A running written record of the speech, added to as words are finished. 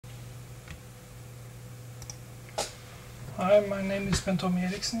Hi, my name is Tommy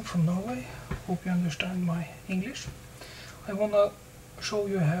Eriksen from Norway. Hope you understand my English. I want to show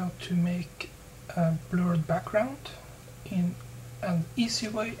you how to make a blurred background in an easy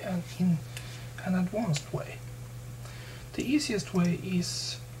way and in an advanced way. The easiest way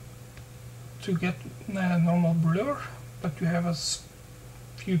is to get a normal blur, but you have a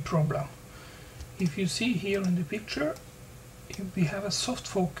few problems. If you see here in the picture, we have a soft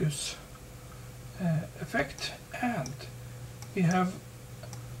focus effect, and we have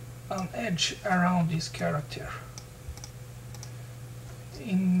an edge around this character.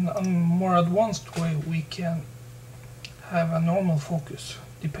 In a more advanced way, we can have a normal focus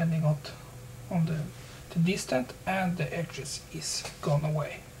depending on the distance, and the edges is gone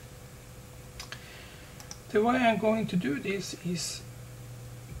away. The way I'm going to do this is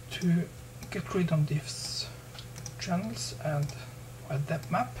to get rid of these channels and my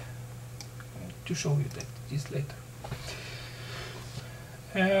depth map, to show you this later.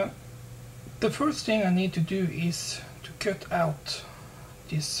 The first thing I need to do is to cut out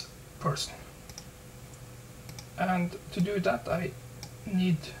this person, and to do that I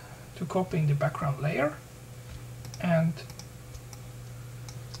need to copy the background layer, and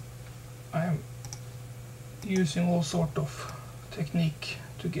I'm using all sort of technique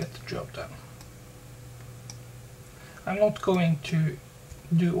to get the job done. I'm not going to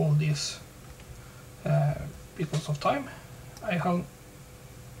do all this because of time. I have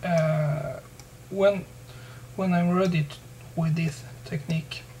when I'm ready with this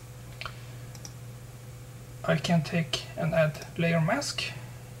technique, I can take and add layer mask,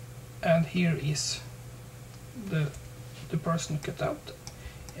 and here is the person cut out.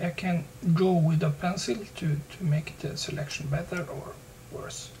 I can draw with a pencil to make the selection better or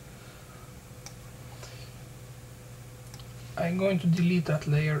worse. I'm going to delete that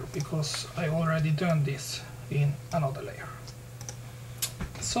layer because I already done this in another layer.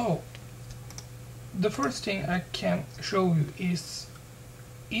 So the first thing I can show you is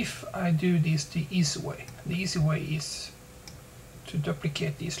if I do this the easy way. The easy way is to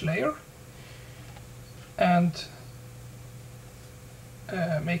duplicate this layer and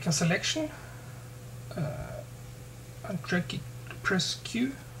make a selection and press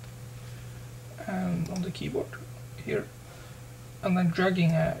Q and on the keyboard here, and then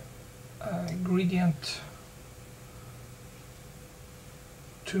dragging a gradient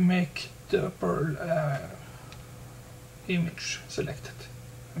to make the upper image selected.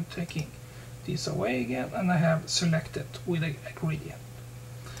 I'm taking this away again, and I have selected with a gradient.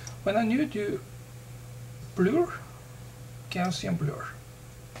 When I now do blur, Gaussian blur,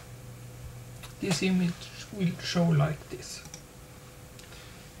 this image will show like this.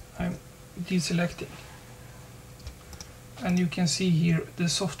 I'm deselecting, and you can see here the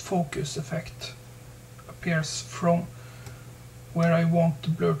soft focus effect appears from where I want the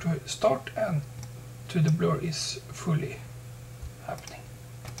blur to start and to the blur is fully happening.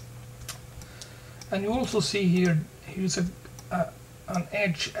 And you also see here, here's an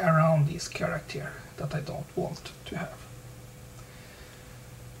edge around this character that I don't want to have.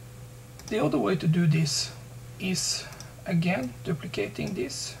 The other way to do this is again duplicating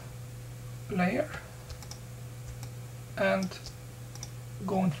this layer and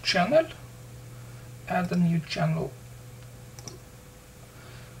going to channel, add a new channel,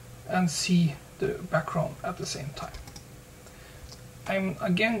 and see the background at the same time. I'm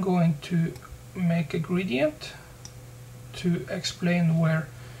again going to make a gradient to explain where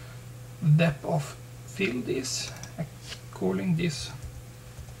the depth of field is. I'm calling this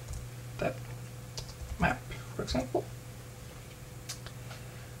depth map, for example.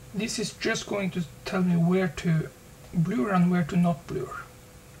 This is just going to tell me where to blur and where to not blur.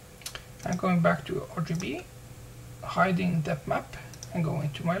 I'm going back to RGB, hiding depth map, and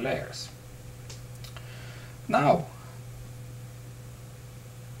going to my layers. Now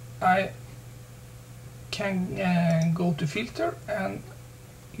I can go to filter and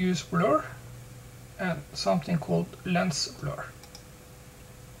use blur and something called lens blur.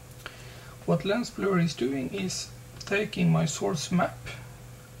 What lens blur is doing is taking my source map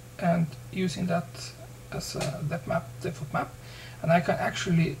and using that as a depth map, and I can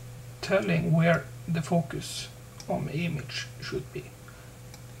actually telling where the focus on the image should be.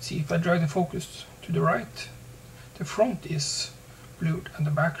 See, if I drag the focus to the right, the front is blurred and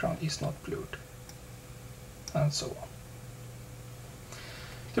the background is not blurred, and so on.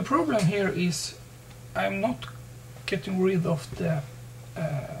 The problem here is I'm not getting rid of the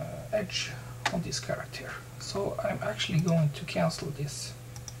edge on this character, so I'm actually going to cancel this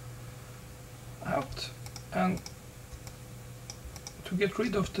out, and to get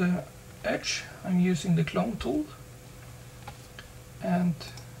rid of the edge I'm using the clone tool, and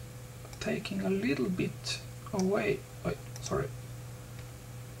taking a little bit away. Wait, sorry.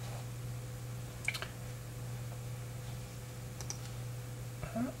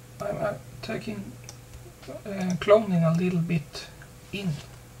 I'm taking cloning a little bit in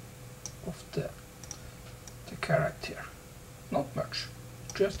of the character, not much,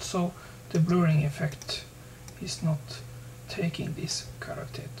 just so the blurring effect is not taking this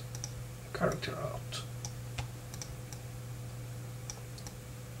character out.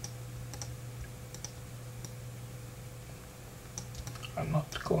 I'm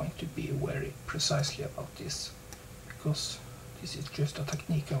not going to be very precisely about this, because this is just a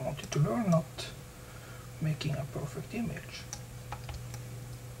technique I wanted to learn, not making a perfect image.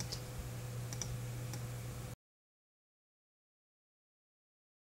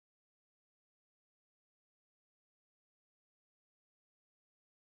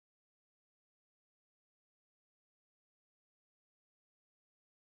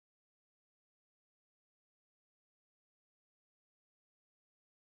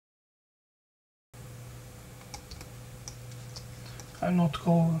 I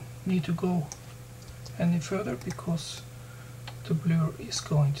need to go any further because the blur is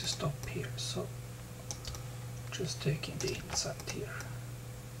going to stop here, so just taking the inside here,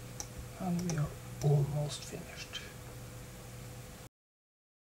 and we are almost finished.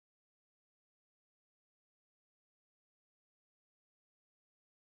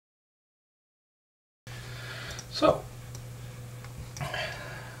 So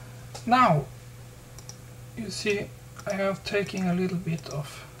now you see I have taken a little bit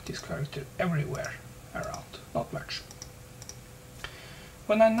of this character everywhere around, not much.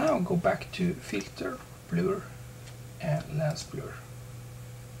 When I now go back to filter, blur and lens blur,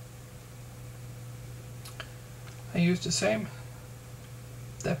 I use the same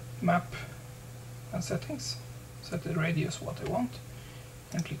depth map and settings, set the radius what I want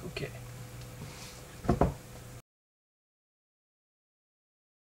and click OK.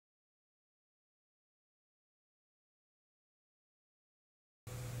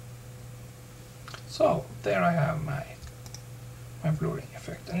 So there I have my blurring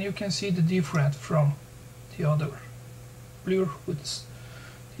effect, and you can see the difference from the other blur with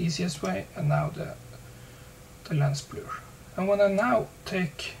the easiest way and now the lens blur. And when I now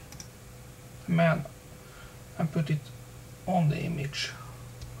take the man and put it on the image,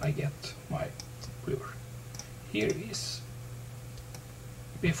 I get my blur. Here is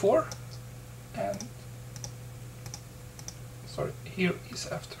before and sorry, here is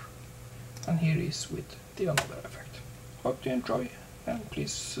after, and here is with the another effect. Hope you enjoy and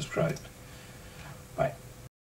please subscribe.